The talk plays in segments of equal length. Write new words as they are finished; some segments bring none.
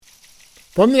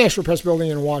From the National Press Building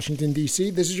in Washington, D.C.,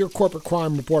 this is your Corporate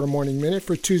Crime Reporter Morning Minute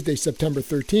for Tuesday, September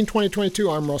 13,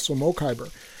 2022. I'm Russell Mokhiber.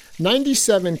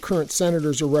 97 current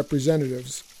senators or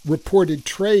representatives reported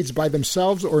trades by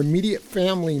themselves or immediate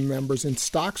family members in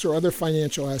stocks or other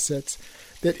financial assets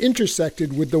that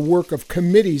intersected with the work of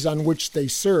committees on which they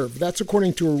serve. That's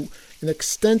according to an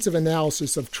extensive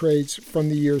analysis of trades from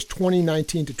the years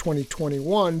 2019 to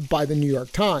 2021 by the New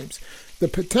York Times. The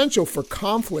potential for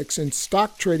conflicts in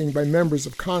stock trading by members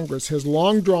of Congress has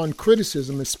long drawn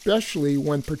criticism, especially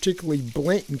when particularly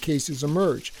blatant cases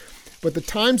emerge. But the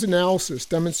Times analysis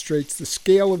demonstrates the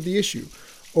scale of the issue.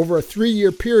 Over a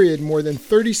 3-year period, more than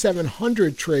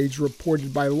 3,700 trades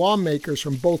reported by lawmakers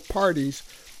from both parties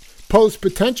pose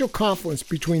potential conflicts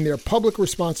between their public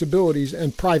responsibilities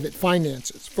and private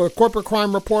finances. For the Corporate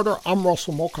Crime Reporter, I'm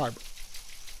Russell Mokhiber.